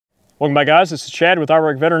Welcome back, guys. This is Chad with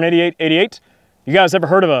Iraq Veteran 8888. You guys ever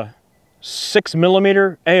heard of a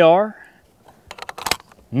 6mm AR?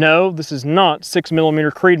 No, this is not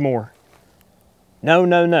 6mm Creedmoor. No,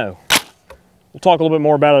 no, no. We'll talk a little bit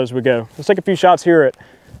more about it as we go. Let's take a few shots here at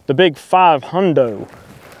the big 5 hundo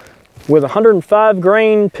with a 105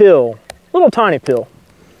 grain pill, little tiny pill.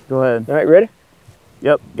 Go ahead. All right, ready?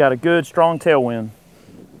 Yep, got a good strong tailwind.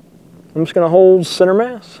 I'm just gonna hold center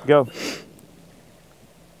mass. Go.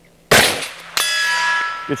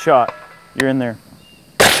 Good shot. You're in there.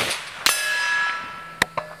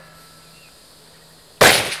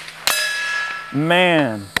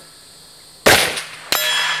 Man.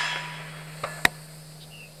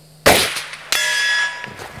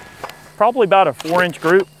 Probably about a 4-inch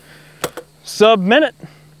group. Sub-minute.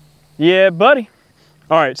 Yeah, buddy.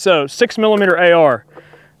 All right, so 6mm AR.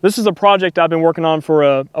 This is a project I've been working on for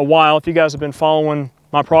a while. If you guys have been following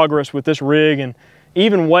my progress with this rig, and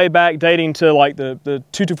even way back dating to like the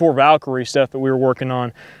 224 Valkyrie stuff that we were working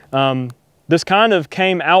on. This kind of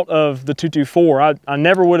came out of the 224. I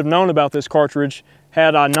never would have known about this cartridge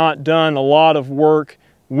had I not done a lot of work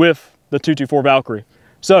with the 224 Valkyrie.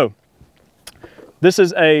 So this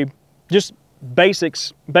is just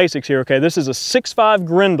basics here, okay? This is a 6.5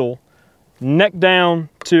 Grendel, neck down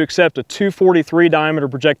to accept a 243 diameter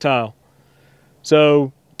projectile.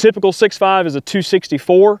 So typical 6.5 is a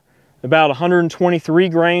 264, about 123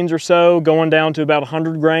 grains or so, going down to about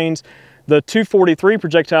 100 grains. The 243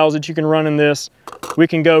 projectiles that you can run in this, we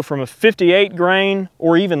can go from a 58 grain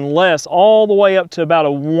or even less all the way up to about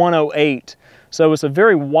a 108. So it's a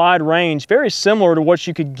very wide range, very similar to what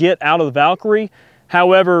you could get out of the Valkyrie.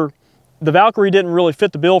 However, the Valkyrie didn't really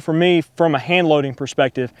fit the bill for me from a hand loading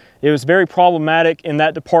perspective. It was very problematic in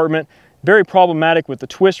that department, very problematic with the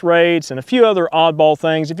twist rates and a few other oddball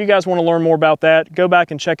things. If you guys want to learn more about that, go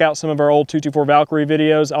back and check out some of our old 224 Valkyrie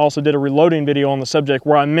videos. I also did a reloading video on the subject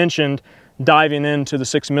where I mentioned diving into the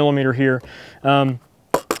 6mm here.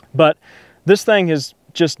 But this thing has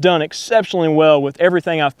just done exceptionally well with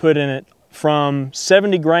everything I've put in it, from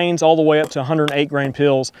 70 grains all the way up to 108 grain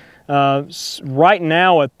pills. Right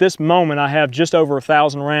now, at this moment, I have just over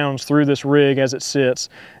 1,000 rounds through this rig as it sits.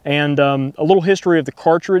 And a little history of the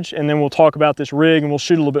cartridge, and then we'll talk about this rig and we'll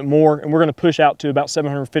shoot a little bit more, and we're gonna push out to about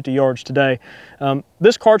 750 yards today.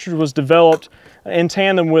 This cartridge was developed in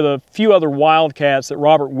tandem with a few other Wildcats that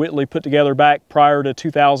Robert Whitley put together back prior to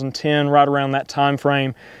 2010, right around that time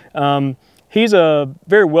frame. He's a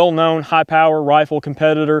very well-known high-power rifle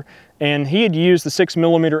competitor, and he had used the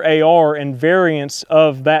 6mm AR and variants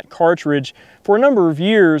of that cartridge for a number of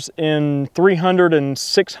years in 300 and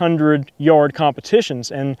 600 yard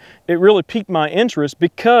competitions. And it really piqued my interest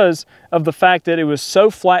because of the fact that it was so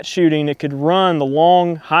flat shooting. It could run the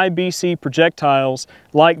long high BC projectiles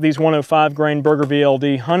like these 105 grain Burger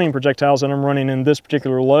VLD hunting projectiles that I'm running in this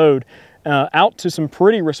particular load, out to some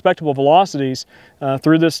pretty respectable velocities.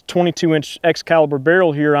 Through this 22-inch Excalibur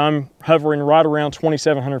barrel here, I'm hovering right around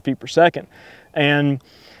 2,700 feet per second. And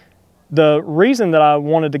the reason that I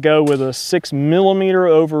wanted to go with a 6mm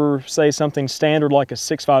over, say, something standard like a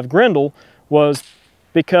 6.5 Grendel was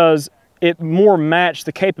because it more matched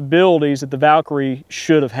the capabilities that the Valkyrie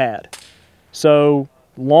should have had. So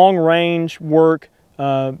long range work,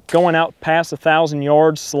 going out past 1,000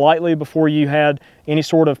 yards slightly before you had any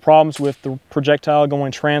sort of problems with the projectile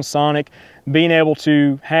going transonic, being able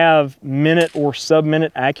to have minute or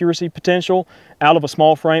sub-minute accuracy potential out of a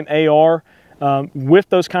small frame AR with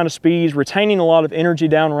those kind of speeds, retaining a lot of energy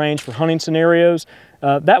downrange for hunting scenarios.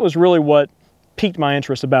 That was really what piqued my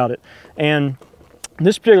interest about it. And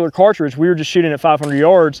this particular cartridge, we were just shooting at 500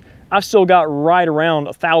 yards. I've still got right around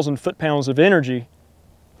 1,000 foot-pounds of energy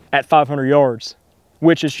at 500 yards.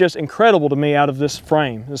 Which is just incredible to me out of this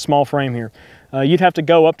frame, this small frame here. You'd have to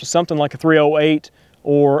go up to something like a 308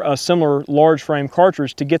 or a similar large frame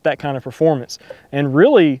cartridge to get that kind of performance. And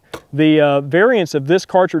really, the variants of this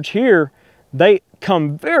cartridge here, they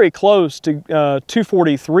come very close to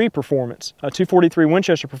 243 performance, 243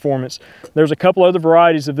 Winchester performance. There's a couple other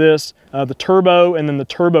varieties of this, the Turbo and then the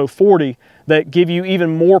Turbo 40, that give you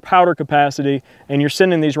even more powder capacity, and you're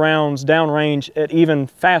sending these rounds downrange at even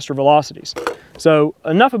faster velocities. So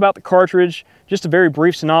enough about the cartridge, just a very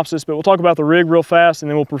brief synopsis, but we'll talk about the rig real fast and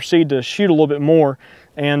then we'll proceed to shoot a little bit more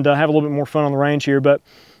and have a little bit more fun on the range here. But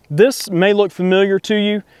this may look familiar to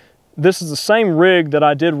you. This is the same rig that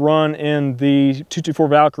I did run in the 224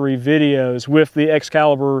 Valkyrie videos with the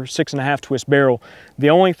Excalibur 6.5 twist barrel. The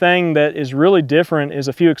only thing that is really different is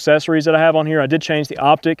a few accessories that I have on here. I did change the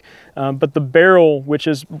optic, but the barrel, which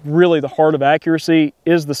is really the heart of accuracy,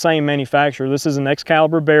 is the same manufacturer. This is an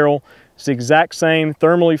Excalibur barrel. It's the exact same,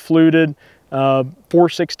 thermally fluted,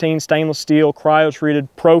 416 stainless steel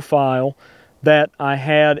cryo-treated profile that I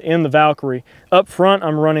had in the Valkyrie. Up front,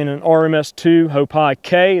 I'm running an RMS2 Hopai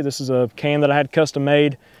K. This is a can that I had custom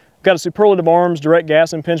made. Got a Superlative Arms direct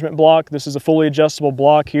gas impingement block. This is a fully adjustable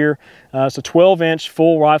block here. It's a 12-inch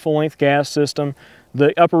full rifle length gas system.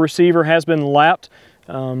 The upper receiver has been lapped.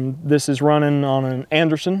 This is running on an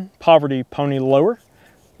Anderson Poverty Pony lower.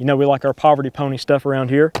 You know we like our Poverty Pony stuff around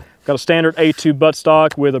here. Got a standard A2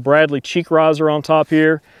 buttstock with a Bradley cheek riser on top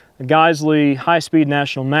here, a Geisley high-speed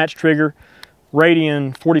national match trigger,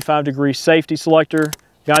 Radian 45-degree safety selector,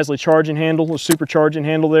 Geisley charging handle, a super charging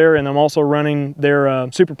handle there, and I'm also running their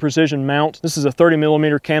super precision mount. This is a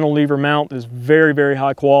 30mm cantilever mount that is very, very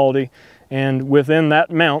high quality. And within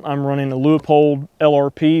that mount, I'm running a Leupold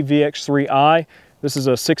LRP VX3i. This is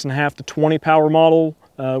a 6.5 to 20 power model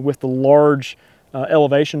with the large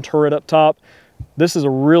elevation turret up top. This is a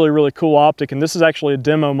really, really cool optic, and this is actually a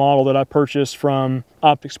demo model that I purchased from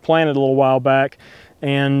Optics Planet a little while back.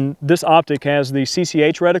 And this optic has the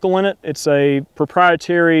CCH reticle in it. It's a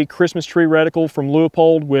proprietary Christmas tree reticle from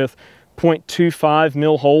Leupold with 0.25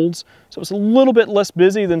 mil holds. So it's a little bit less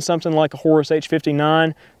busy than something like a Horus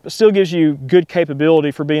H59, but still gives you good capability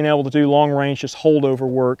for being able to do long range, just holdover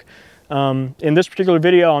work. In this particular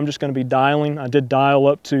video, I'm just going to be dialing. I did dial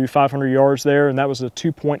up to 500 yards there, and that was a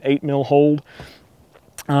 2.8 mil hold.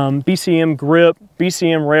 BCM grip,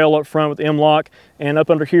 BCM rail up front with M-LOK, and up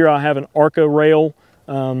under here I have an ARCA rail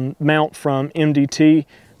mount from MDT.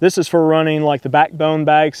 This is for running like the backbone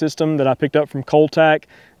bag system that I picked up from Coltac.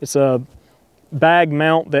 It's a bag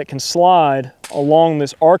mount that can slide along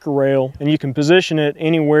this ARCA rail, and you can position it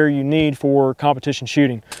anywhere you need for competition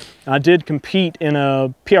shooting. I did compete in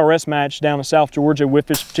a PRS match down in South Georgia with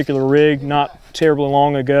this particular rig not terribly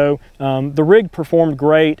long ago. The rig performed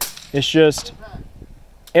great. It's just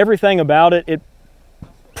everything about it, it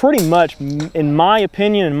pretty much, in my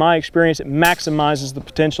opinion, in my experience, it maximizes the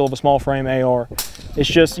potential of a small frame AR. It's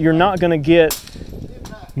just, you're not gonna get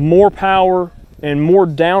more power and more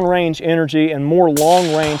downrange energy and more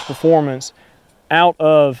long range performance out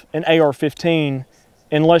of an AR-15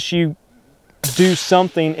 unless you do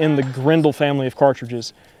something in the Grendel family of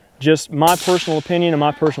cartridges. Just my personal opinion and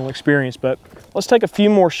my personal experience. But let's take a few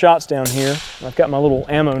more shots down here. I've got my little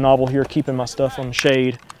ammo novel here keeping my stuff on the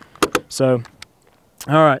shade. So,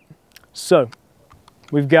 all right, so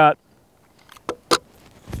we've got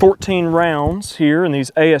 14 rounds here in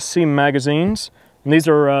these ASC magazines. And these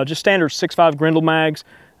are just standard 6.5 Grendel mags.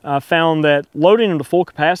 I found that loading them to full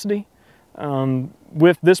capacity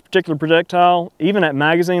with this particular projectile, even at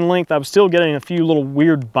magazine length, I was still getting a few little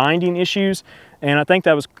weird binding issues, and I think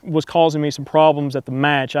that was causing me some problems at the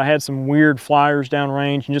match. I had some weird flyers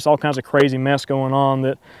downrange and just all kinds of crazy mess going on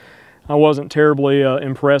that I wasn't terribly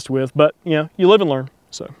impressed with, but you know, you live and learn.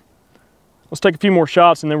 So let's take a few more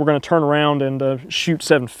shots and then we're going to turn around and shoot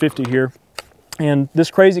 750 here. And this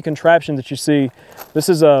crazy contraption that you see, this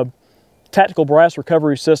is a Tactical Brass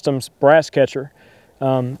Recovery Systems brass catcher.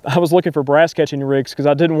 I was looking for brass catching rigs because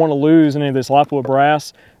I didn't want to lose any of this Lapua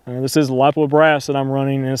brass. This is the Lapua brass that I'm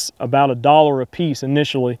running. It's about $1 a piece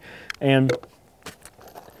initially. And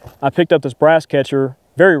I picked up this brass catcher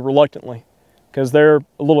very reluctantly because they're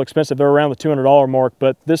a little expensive. They're around the $200 mark,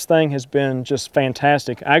 but this thing has been just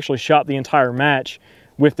fantastic. I actually shot the entire match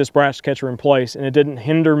with this brass catcher in place, and it didn't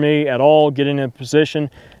hinder me at all getting in position,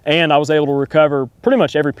 and I was able to recover pretty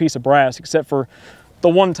much every piece of brass except for the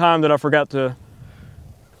one time that I forgot to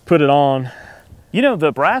put it on. You know,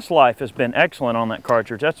 the brass life has been excellent on that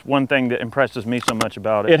cartridge. That's one thing that impresses me so much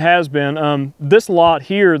about it. It has been. This lot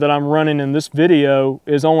here that I'm running in this video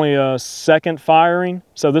is only a second firing,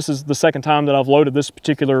 so this is the second time that I've loaded this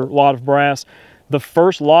particular lot of brass. The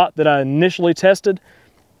first lot that I initially tested,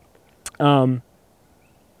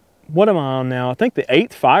 what am I on now? I think the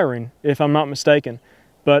 8th firing, if I'm not mistaken.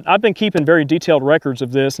 But I've been keeping very detailed records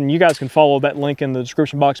of this, and you guys can follow that link in the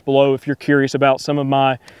description box below if you're curious about some of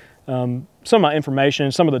my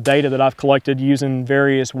information, some of the data that I've collected using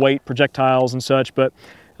various weight projectiles and such. But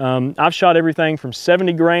I've shot everything from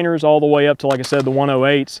 70 grainers all the way up to, like I said, the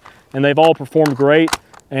 108s, and they've all performed great.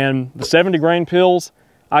 And the 70 grain pills,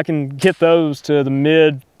 I can get those to the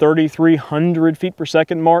mid 3,300 feet per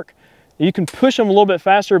second mark. You can push them a little bit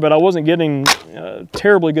faster, but I wasn't getting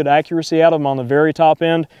terribly good accuracy out of them on the very top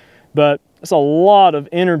end. But it's a lot of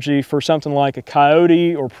energy for something like a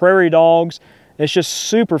coyote or prairie dogs. It's just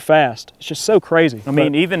super fast. It's just so crazy. I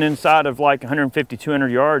mean, even inside of like 150,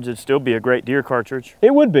 200 yards, it'd still be a great deer cartridge.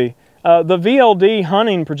 It would be. The VLD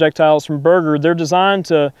hunting projectiles from Berger, they're designed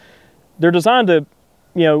to, you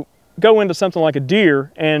know, go into something like a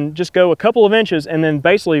deer and just go a couple of inches and then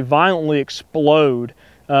basically violently explode.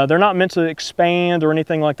 They're not meant to expand or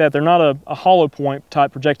anything like that. They're not a hollow point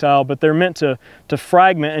type projectile, but they're meant to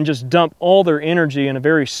fragment and just dump all their energy in a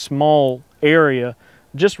very small area,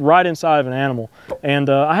 just right inside of an animal. And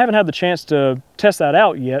I haven't had the chance to test that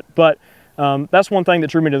out yet, but that's one thing that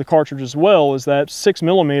drew me to the cartridge as well, is that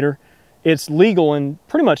 6mm, it's legal in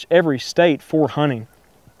pretty much every state for hunting.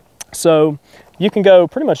 So you can go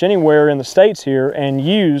pretty much anywhere in the states here and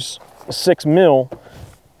use a 6mm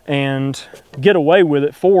and get away with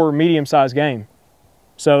it for medium-sized game.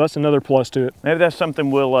 So that's another plus to it. Maybe that's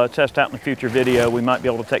something we'll test out in a future video. We might be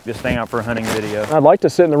able to take this thing out for a hunting video. I'd like to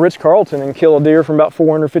sit in the Ritz-Carlton and kill a deer from about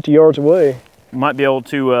 450 yards away. Might be able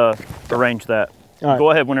to arrange that. Right.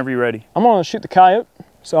 Go ahead whenever you're ready. I'm gonna shoot the coyote,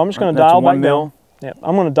 so I'm just gonna dial back down. Yeah,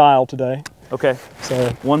 I'm gonna dial today. Okay. So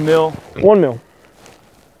 1 mil. 1 mil.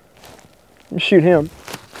 Shoot him,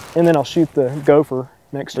 and then I'll shoot the gopher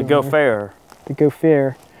next to him. Go fair. To go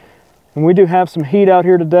fair. And we do have some heat out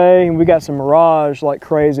here today, and we got some mirage like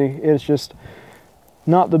crazy. It's just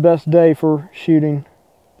not the best day for shooting.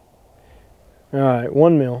 All right,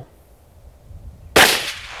 1 mil.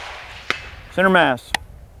 Center mass.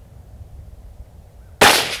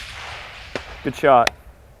 Good shot.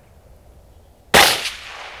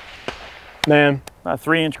 Man, About a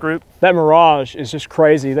 3-inch group. that mirage is just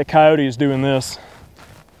crazy. That coyote is doing this.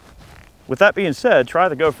 With that being said, try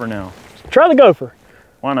the gopher now. Try the gopher.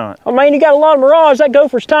 Why not? Oh man, you got a lot of mirage. That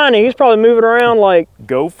gopher's tiny. He's probably moving around like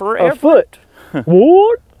Gopher a foot.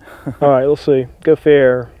 What? All right, let's see. Go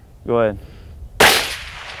fair. Go ahead.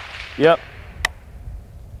 Yep.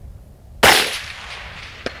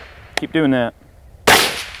 Keep doing that.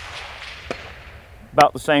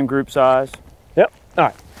 About the same group size. Yep. All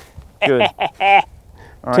right. Good. All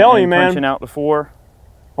right, Telling you, man. Punching out the 4.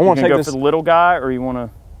 I want to take go this. for the little guy, or you want to?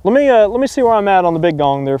 Let me see where I'm at on the big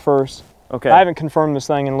gong there first. Okay. I haven't confirmed this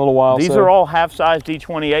thing in a little while. These so. are all half-size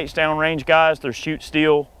D28s downrange guys. They're shoot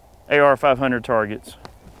steel AR-500 targets.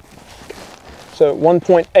 So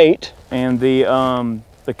 1.8. And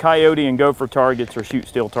the coyote and gopher targets are shoot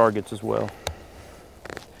steel targets as well.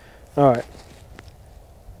 All right.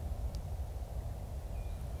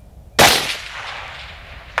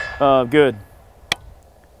 Good.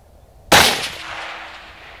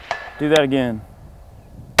 Do that again.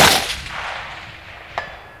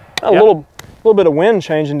 A little bit of wind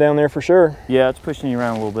changing down there for sure. Yeah, it's pushing you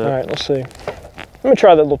around a little bit. All right, let's see. Let me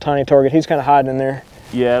try that little tiny target. He's kind of hiding in there.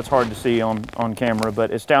 Yeah, it's hard to see on camera,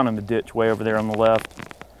 but it's down in the ditch way over there on the left.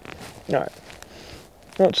 All right.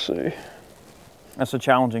 Let's see. That's a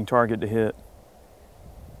challenging target to hit.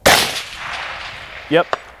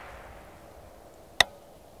 Yep.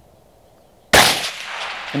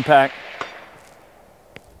 Impact.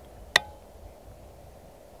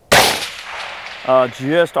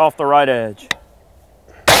 Just off the right edge.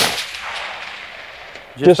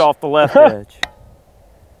 Just off the left edge.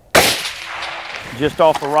 Just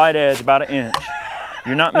off the right edge, about 1 inch.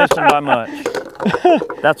 You're not missing by much.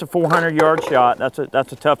 That's a 400-yard shot. That's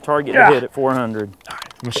a tough target to hit at 400. All right,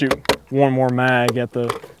 I'm gonna shoot one more mag at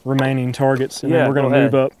the remaining targets, and then we're gonna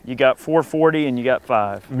move up. You got 440 and you got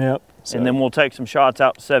 5. Yep. So. And then we'll take some shots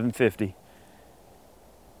out to 750.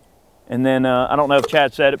 And then I don't know if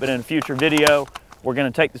Chad said it, but in a future video, we're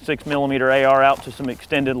going to take the 6mm AR out to some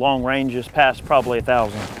extended long ranges past probably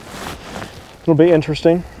 1,000. It'll be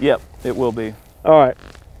interesting. Yep, it will be. All right.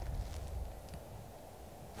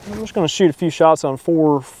 I'm just going to shoot a few shots on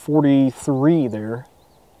 443 there.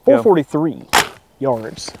 443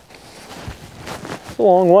 yards. It's a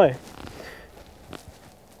long way.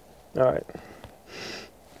 All right.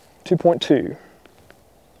 2.2.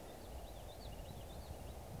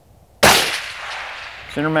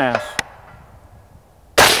 Center mass.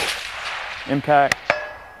 Impact.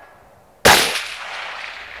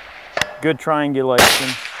 Good triangulation.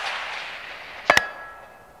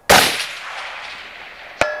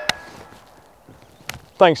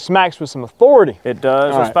 Thing smacks with some authority. It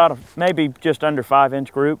does. All It's about maybe just under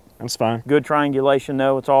 5-inch group. That's fine. Good triangulation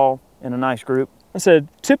though. It's all in a nice group. I said,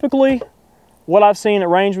 typically, what I've seen at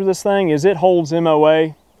range with this thing is it holds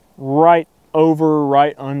MOA right over,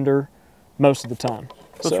 right under most of the time.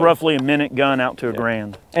 So it's roughly a minute gun out to a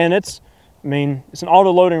grand. And it's an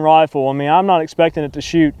auto-loading rifle. I mean, I'm not expecting it to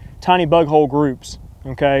shoot tiny bug hole groups,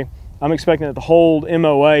 okay? I'm expecting it to hold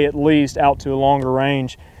MOA at least out to a longer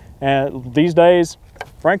range. And these days,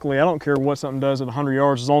 frankly, I don't care what something does at 100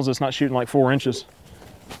 yards as long as it's not shooting like 4 inches.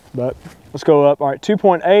 But let's go up. All right,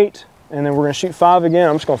 2.8. And then we're gonna shoot 5 again.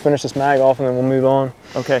 I'm just gonna finish this mag off and then we'll move on.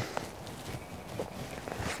 Okay.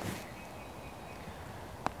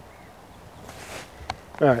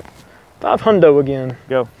 All right, 5 hundo again.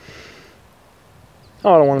 Go.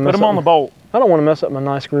 Oh, I don't want to mess Put them on the bolt. I don't want to mess up my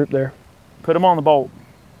nice group there. Put them on the bolt.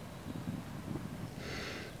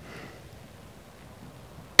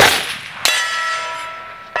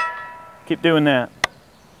 Keep doing that.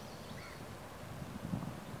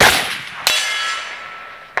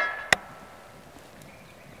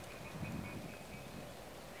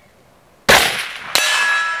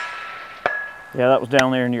 Yeah, that was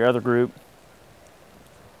down there in your other group.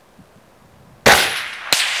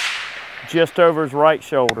 Just over his right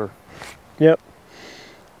shoulder. Yep.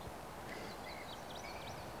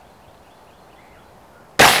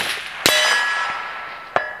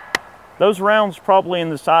 Those rounds probably in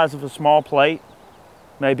the size of a small plate,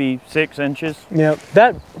 maybe 6 inches. Yep.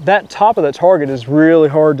 That top of that target is really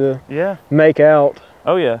hard to make out.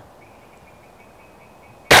 Oh yeah.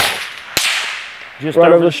 Just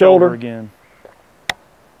right over the shoulder again.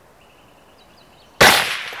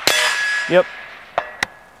 Yep.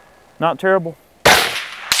 Not terrible.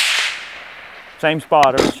 Same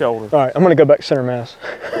spot over the shoulder. All right, I'm gonna go back center mass.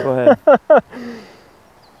 Go ahead.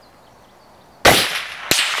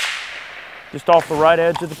 Just off the right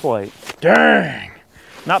edge of the plate. Dang.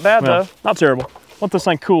 Not bad though. Not terrible. Let this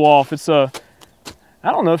thing cool off. It's I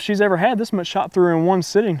don't know if she's ever had this much shot through in one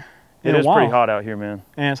sitting. It is pretty hot out here, man.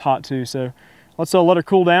 And it's hot too, so let's let her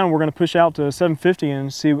cool down. We're gonna push out to 750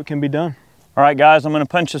 and see what can be done. All right, guys, I'm gonna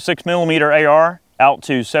punch the 6mm AR out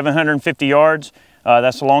to 750 yards.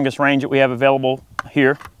 That's the longest range that we have available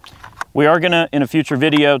here. We are gonna, in a future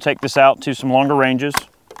video, take this out to some longer ranges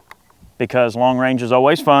because long range is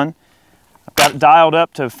always fun. I've got it dialed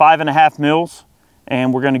up to 5.5 mils,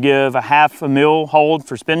 and we're gonna give a 1/2 mil hold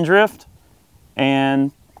for spin drift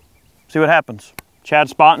and see what happens. Chad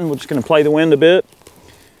spotting, we're just gonna play the wind a bit.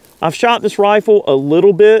 I've shot this rifle a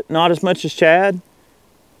little bit, not as much as Chad,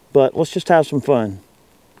 but let's just have some fun.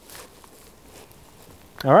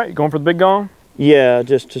 All right, you going for the big gong? Yeah,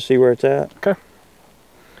 just to see where it's at. Okay.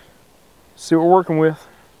 See what we're working with.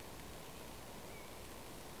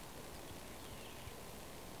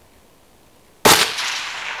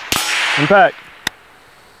 Impact.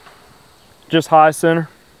 Just high center.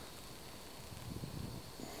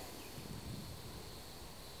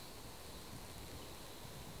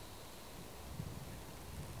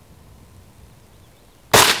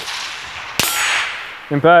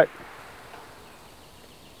 Impact.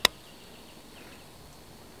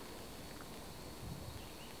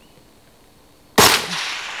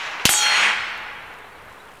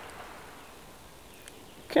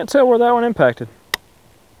 Can't tell where that one impacted.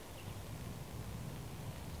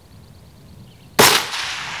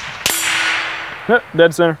 Nope,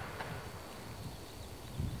 dead center.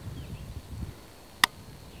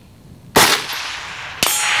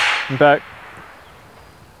 Impact.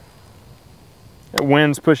 That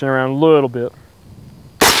wind's pushing around a little bit.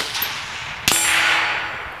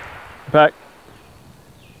 Impact.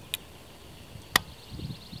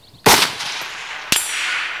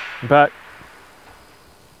 Impact.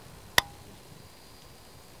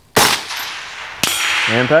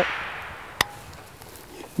 Impact.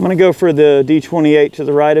 I'm gonna go for the D28 to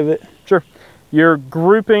the right of it. Sure. Your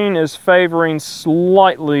grouping is favoring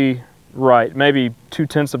slightly right, maybe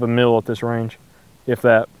 0.2 of a mil at this range, if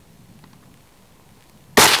that.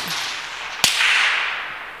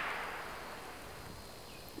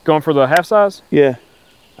 Going for the half size? Yeah.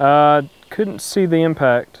 Couldn't see the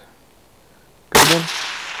impact. Could have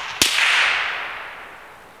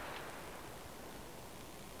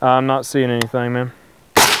been. I'm not seeing anything, man.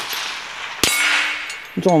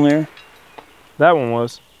 It's on there. That one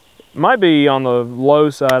was. Might be on the low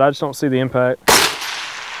side. I just don't see the impact.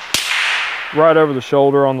 Right over the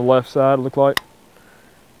shoulder on the left side, it looked like.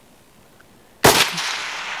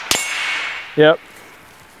 Yep.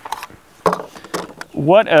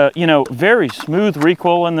 What you know, very smooth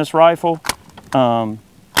recoil in this rifle. I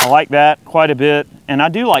like that quite a bit, and I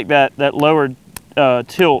do like that lowered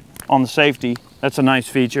tilt on the safety. That's a nice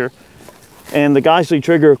feature. And the Geisley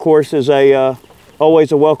trigger, of course, is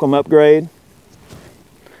always a welcome upgrade.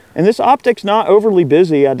 And this optic's not overly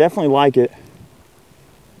busy. I definitely like it.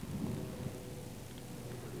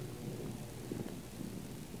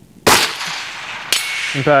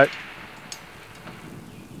 Impact.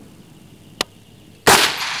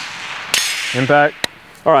 Impact.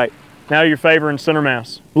 All right. Now you're favoring center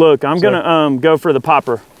mass. Look, I'm gonna go for the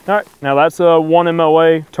popper. All right. Now that's a 1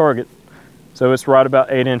 MOA target. So it's right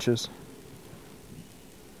about 8 inches.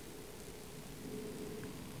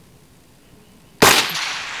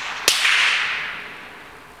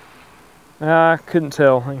 I couldn't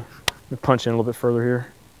tell. Let me punch in a little bit further here.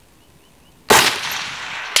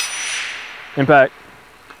 Impact.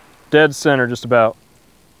 Dead center just about.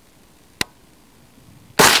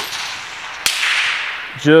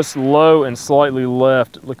 just low and slightly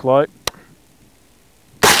left, it looked like.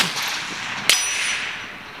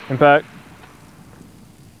 Impact.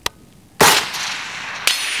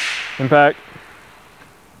 Impact.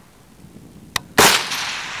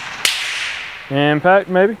 Impact,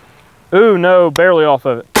 maybe. Ooh, no, barely off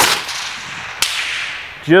of it.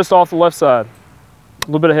 Just off the left side. A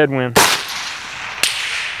little bit of headwind.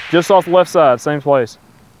 Just off the left side, same place.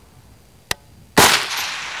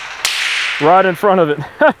 Right in front of it.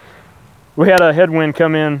 We had a headwind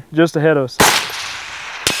come in just ahead of us.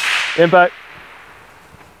 Impact.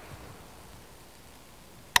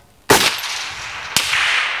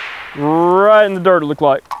 Right in the dirt, it looked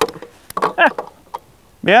like.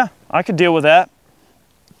 Yeah, I could deal with that.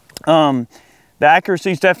 The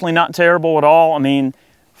accuracy is definitely not terrible at all. I mean,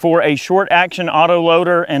 for a short action auto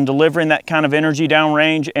loader and delivering that kind of energy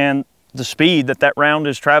downrange and the speed that that round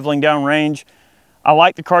is traveling downrange, I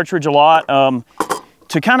like the cartridge a lot.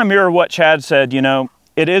 To kind of mirror what Chad said, you know,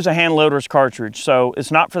 it is a hand loader's cartridge, so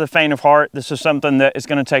it's not for the faint of heart. This is something that is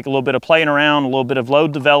going to take a little bit of playing around, a little bit of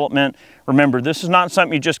load development. Remember, this is not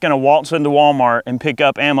something you're just going to waltz into Walmart and pick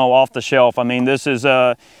up ammo off the shelf. I mean, this is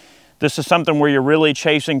something where you're really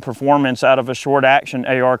chasing performance out of a short action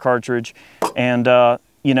AR cartridge, and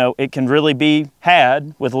you know, it can really be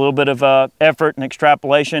had with a little bit of effort and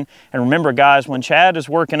extrapolation. And remember, guys, when Chad is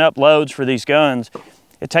working up loads for these guns,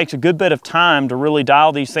 it takes a good bit of time to really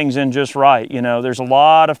dial these things in just right. You know, there's a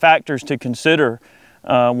lot of factors to consider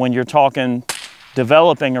when you're talking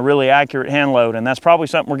developing a really accurate hand load, and that's probably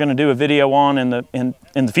something we're going to do a video on in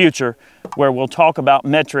the future, where we'll talk about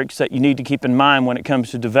metrics that you need to keep in mind when it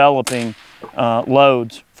comes to developing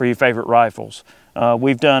loads for your favorite rifles.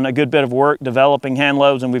 We've done a good bit of work developing hand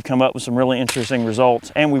loads, and we've come up with some really interesting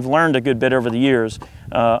results, and we've learned a good bit over the years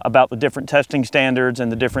about the different testing standards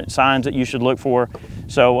and the different signs that you should look for.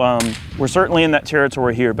 So we're certainly in that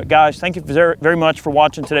territory here. But guys, thank you very much for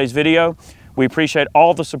watching today's video. We appreciate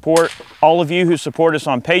all the support, all of you who support us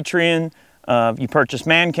on Patreon. You purchase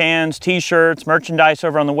man cans, t-shirts, merchandise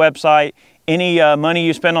over on the website. Any money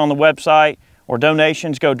you spend on the website or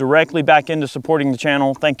donations go directly back into supporting the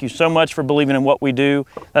channel. Thank you so much for believing in what we do.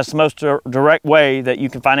 That's the most direct way that you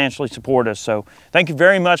can financially support us. So thank you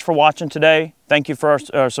very much for watching today. Thank you for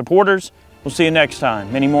our supporters. We'll see you next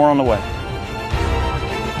time. Many more on the way.